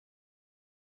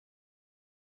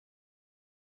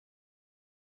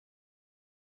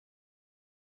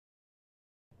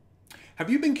Have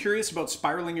you been curious about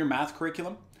spiraling your math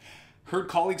curriculum? Heard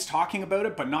colleagues talking about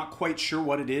it, but not quite sure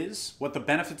what it is, what the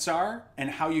benefits are, and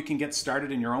how you can get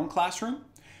started in your own classroom?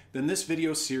 Then this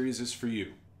video series is for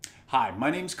you. Hi, my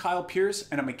name's Kyle Pearce,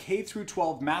 and I'm a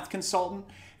K-12 math consultant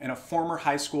and a former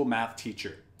high school math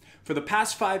teacher. For the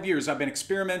past 5 years, I've been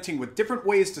experimenting with different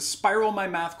ways to spiral my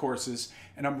math courses,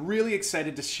 and I'm really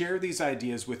excited to share these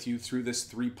ideas with you through this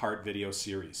 3-part video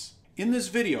series. In this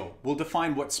video, we'll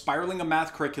define what spiraling a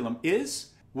math curriculum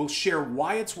is, we'll share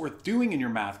why it's worth doing in your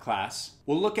math class,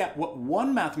 we'll look at what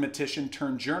one mathematician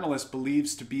turned journalist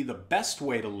believes to be the best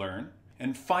way to learn,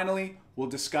 and finally, we'll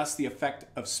discuss the effect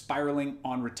of spiraling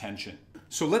on retention.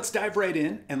 So let's dive right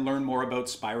in and learn more about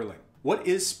spiraling. What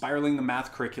is spiraling the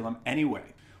math curriculum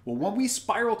anyway? Well, when we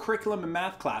spiral curriculum in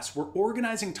math class, we're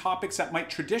organizing topics that might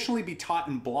traditionally be taught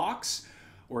in blocks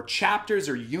or chapters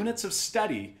or units of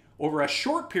study over a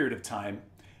short period of time,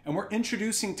 and we're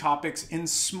introducing topics in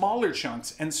smaller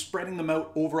chunks and spreading them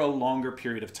out over a longer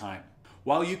period of time.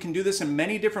 While you can do this in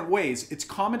many different ways, it's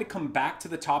common to come back to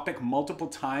the topic multiple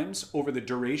times over the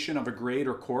duration of a grade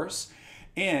or course,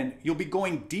 and you'll be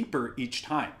going deeper each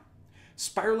time.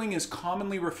 Spiraling is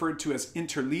commonly referred to as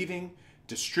interleaving,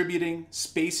 distributing,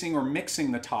 spacing, or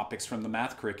mixing the topics from the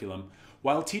math curriculum,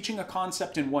 while teaching a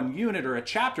concept in one unit or a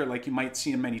chapter, like you might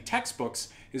see in many textbooks,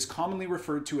 is commonly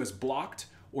referred to as blocked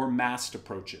or massed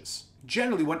approaches.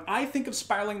 Generally, when I think of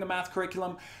spiraling the math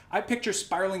curriculum, I picture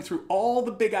spiraling through all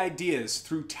the big ideas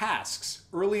through tasks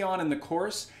early on in the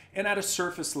course and at a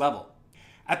surface level.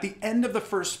 At the end of the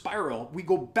first spiral, we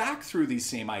go back through these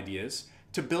same ideas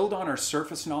to build on our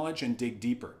surface knowledge and dig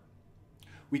deeper.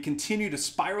 We continue to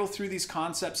spiral through these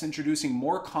concepts, introducing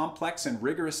more complex and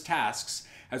rigorous tasks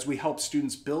as we help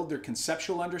students build their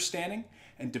conceptual understanding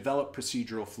and develop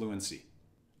procedural fluency.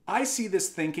 I see this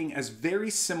thinking as very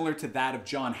similar to that of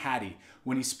John Hattie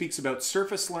when he speaks about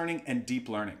surface learning and deep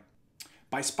learning.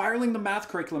 By spiraling the math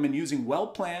curriculum and using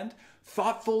well-planned,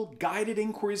 thoughtful, guided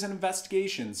inquiries and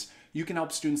investigations, you can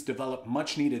help students develop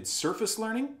much-needed surface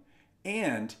learning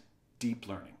and deep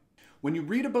learning. When you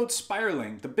read about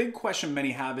spiraling, the big question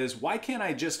many have is, why can't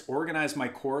I just organize my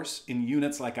course in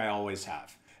units like I always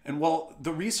have? And while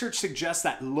the research suggests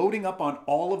that loading up on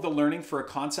all of the learning for a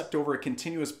concept over a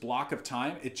continuous block of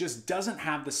time, it just doesn't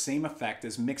have the same effect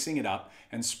as mixing it up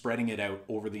and spreading it out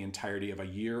over the entirety of a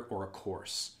year or a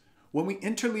course. When we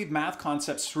interleave math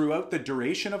concepts throughout the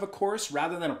duration of a course,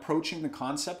 rather than approaching the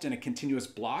concept in a continuous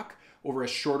block over a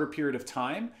shorter period of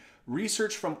time,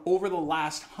 research from over the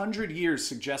last 100 years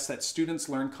suggests that students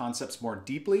learn concepts more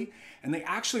deeply, and they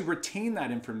actually retain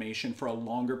that information for a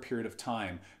longer period of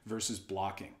time versus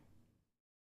blocking.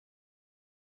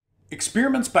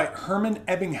 Experiments by Hermann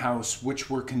Ebbinghaus, which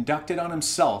were conducted on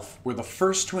himself, were the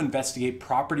first to investigate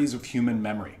properties of human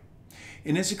memory.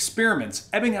 In his experiments,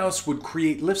 Ebbinghaus would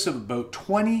create lists of about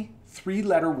 20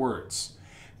 three-letter words.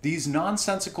 These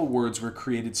nonsensical words were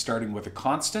created starting with a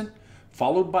constant,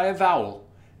 followed by a vowel,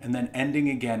 and then ending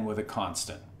again with a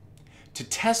constant. To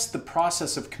test the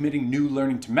process of committing new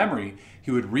learning to memory, he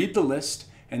would read the list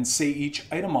and say each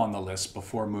item on the list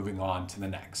before moving on to the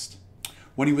next.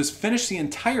 When he was finished the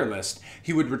entire list,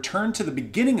 he would return to the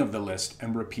beginning of the list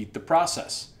and repeat the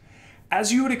process.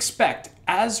 As you would expect,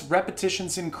 as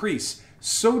repetitions increase,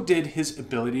 so did his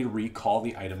ability to recall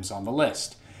the items on the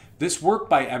list. This work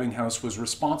by Ebbinghaus was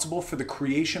responsible for the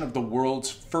creation of the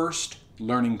world's first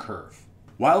learning curve.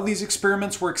 While these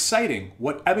experiments were exciting,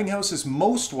 what Ebbinghaus is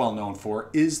most well known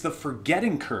for is the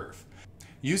forgetting curve.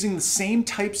 Using the same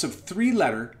types of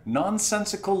three-letter,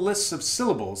 nonsensical lists of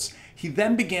syllables, he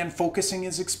then began focusing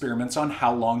his experiments on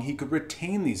how long he could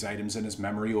retain these items in his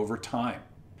memory over time.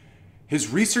 His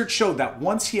research showed that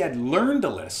once he had learned a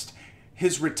list,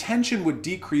 his retention would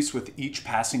decrease with each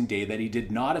passing day that he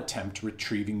did not attempt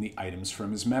retrieving the items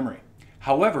from his memory.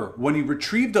 However, when he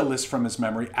retrieved a list from his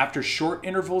memory after short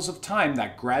intervals of time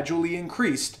that gradually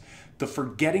increased, the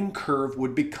forgetting curve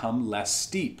would become less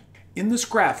steep. In this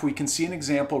graph, we can see an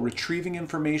example retrieving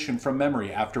information from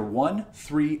memory after 1,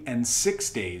 3, and 6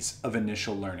 days of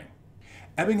initial learning.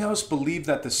 Ebbinghaus believed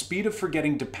that the speed of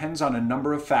forgetting depends on a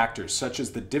number of factors, such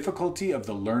as the difficulty of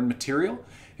the learned material,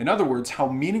 in other words, how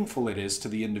meaningful it is to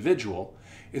the individual,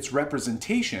 its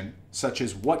representation, such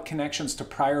as what connections to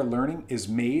prior learning is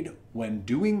made when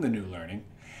doing the new learning,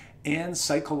 and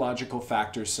psychological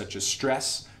factors such as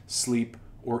stress, sleep,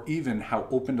 or even how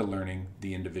open to learning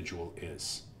the individual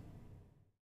is.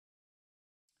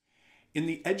 In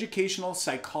the Educational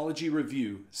Psychology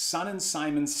Review, Sun and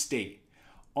Simon state,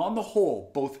 on the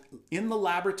whole, both in the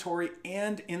laboratory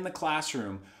and in the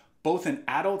classroom, both in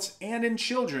adults and in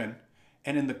children,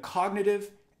 and in the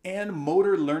cognitive and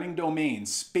motor learning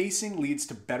domains, spacing leads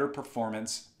to better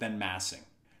performance than massing.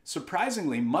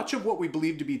 Surprisingly, much of what we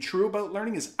believe to be true about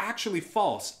learning is actually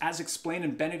false, as explained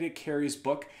in Benedict Carey's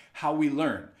book, How We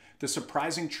Learn, the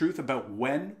surprising truth about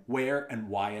when, where, and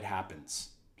why it happens.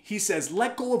 He says,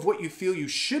 let go of what you feel you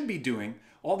should be doing,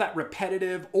 all that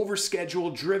repetitive,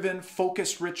 overscheduled, driven,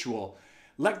 focused ritual.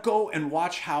 Let go and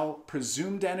watch how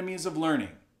presumed enemies of learning,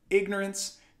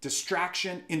 ignorance,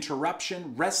 distraction,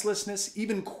 interruption, restlessness,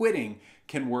 even quitting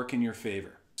can work in your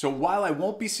favor. So while I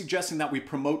won't be suggesting that we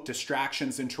promote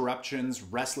distractions, interruptions,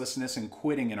 restlessness, and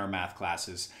quitting in our math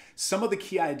classes, some of the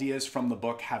key ideas from the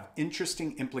book have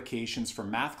interesting implications for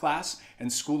math class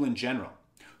and school in general.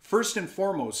 First and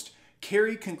foremost,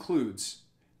 Carey concludes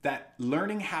that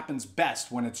learning happens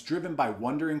best when it's driven by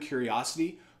wonder and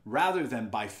curiosity rather than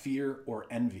by fear or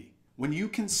envy. When you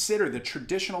consider the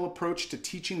traditional approach to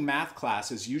teaching math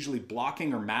class is usually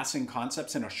blocking or massing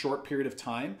concepts in a short period of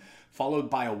time, followed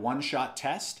by a one-shot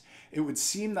test, it would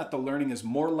seem that the learning is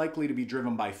more likely to be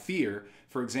driven by fear,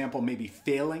 for example, maybe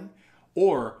failing,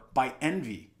 or by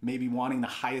envy, maybe wanting the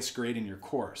highest grade in your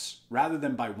course, rather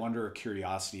than by wonder or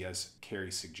curiosity, as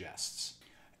Carey suggests.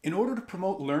 In order to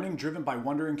promote learning driven by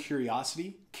wonder and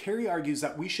curiosity, Carey argues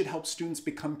that we should help students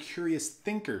become curious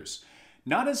thinkers,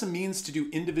 not as a means to do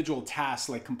individual tasks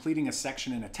like completing a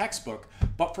section in a textbook,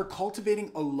 but for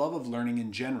cultivating a love of learning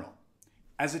in general.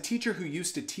 As a teacher who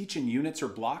used to teach in units or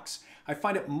blocks, I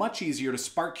find it much easier to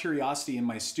spark curiosity in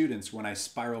my students when I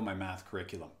spiral my math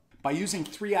curriculum. By using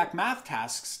 3-act math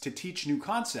tasks to teach new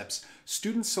concepts,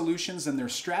 students' solutions and their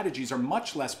strategies are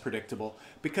much less predictable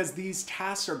because these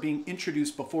tasks are being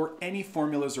introduced before any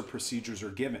formulas or procedures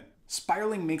are given.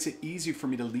 Spiraling makes it easy for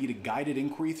me to lead a guided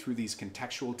inquiry through these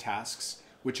contextual tasks,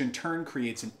 which in turn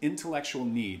creates an intellectual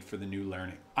need for the new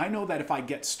learning. I know that if I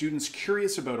get students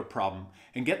curious about a problem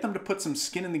and get them to put some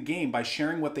skin in the game by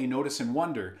sharing what they notice and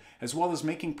wonder, as well as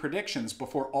making predictions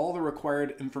before all the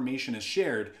required information is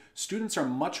shared, students are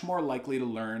much more likely to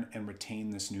learn and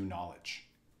retain this new knowledge.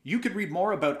 You could read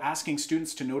more about asking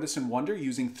students to notice and wonder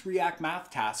using 3-act math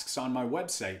tasks on my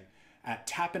website at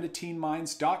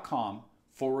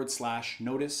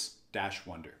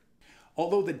tapintoteenminds.com/notice-wonder.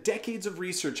 Although the decades of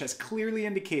research has clearlearly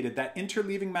indicated that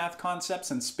interleaving math concepts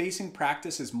and spacing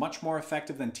practice is much more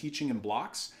effective than teaching in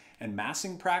blocks and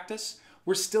massing practice,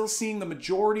 we're still seeing the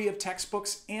majority of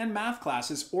textbooks and math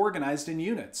classes organized in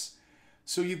units.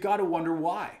 So you've got to wonder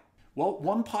why. Well,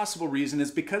 one possible reason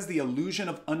is because the illusion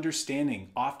of understanding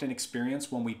often experienced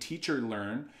when we teach or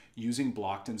learn using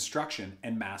blocked instruction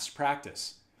and massed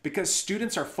practice. Because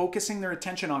students are focusing their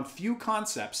attention on few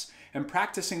concepts and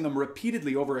practicing them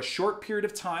repeatedly over a short period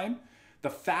of time, the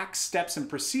facts, steps, and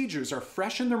procedures are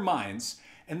fresh in their minds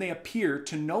and they appear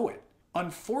to know it.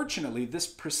 Unfortunately, this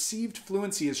perceived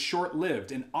fluency is short-lived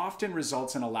and often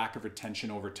results in a lack of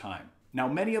retention over time. Now,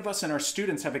 many of us and our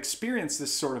students have experienced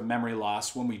this sort of memory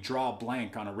loss when we draw a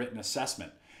blank on a written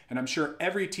assessment. And I'm sure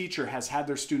every teacher has had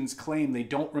their students claim they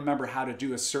don't remember how to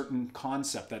do a certain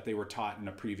concept that they were taught in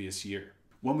a previous year.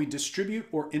 When we distribute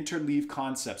or interleave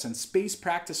concepts and space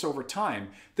practice over time,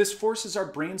 this forces our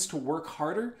brains to work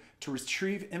harder to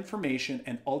retrieve information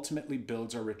and ultimately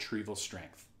builds our retrieval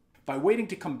strength. By waiting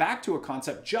to come back to a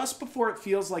concept just before it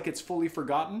feels like it's fully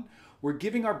forgotten, we're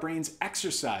giving our brains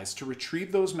exercise to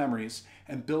retrieve those memories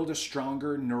and build a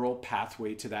stronger neural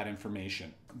pathway to that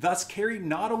information. Thus, Carey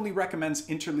not only recommends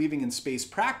interleaving and space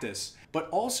practice, but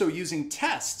also using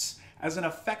tests as an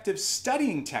effective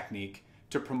studying technique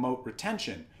to promote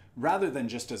retention, rather than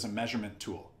just as a measurement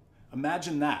tool.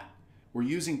 Imagine that. We're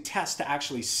using tests to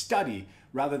actually study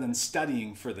rather than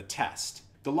studying for the test.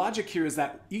 The logic here is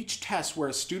that each test where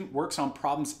a student works on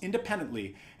problems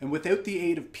independently and without the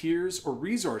aid of peers or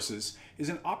resources is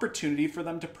an opportunity for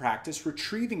them to practice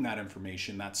retrieving that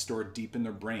information that's stored deep in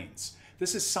their brains.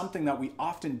 This is something that we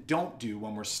often don't do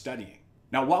when we're studying.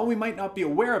 Now, while we might not be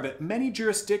aware of it, many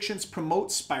jurisdictions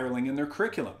promote spiraling in their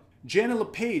curriculum. Jana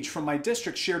LePage from my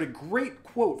district shared a great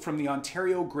quote from the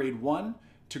Ontario Grade 1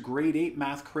 to Grade 8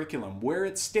 math curriculum, where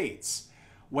it states,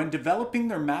 "When developing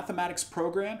their mathematics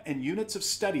program and units of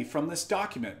study from this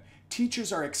document,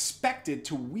 teachers are expected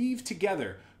to weave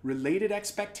together related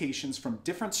expectations from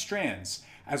different strands,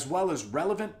 as well as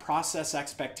relevant process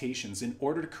expectations in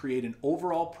order to create an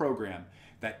overall program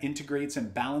that integrates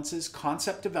and balances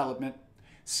concept development,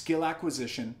 skill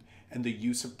acquisition, and the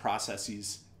use of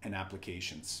processes and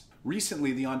applications."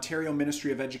 Recently, the Ontario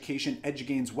Ministry of Education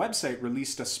EduGain's website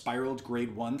released a spiraled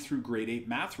Grade 1 through Grade 8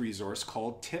 math resource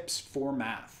called Tips for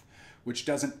Math, which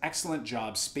does an excellent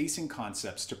job spacing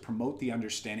concepts to promote the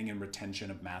understanding and retention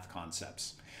of math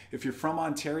concepts. If you're from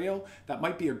Ontario, that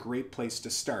might be a great place to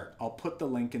start. I'll put the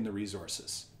link in the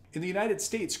resources. In the United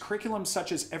States, curriculums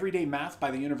such as Everyday Math by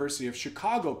the University of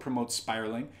Chicago promotes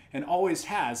spiraling and always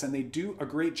has, and they do a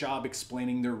great job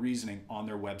explaining their reasoning on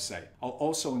their website. I'll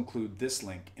also include this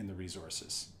link in the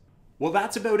resources. Well,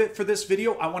 that's about it for this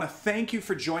video. I want to thank you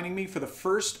for joining me for the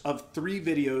first of 3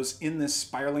 videos in this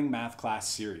Spiraling Math Class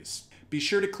series. Be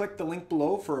sure to click the link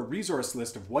below for a resource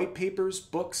list of white papers,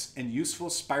 books, and useful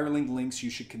spiraling links you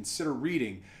should consider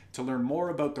reading to learn more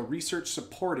about the research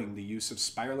supporting the use of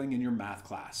spiraling in your math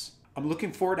class. I'm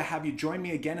looking forward to have you join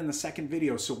me again in the second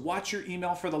video, so watch your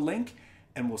email for the link,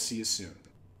 and we'll see you soon.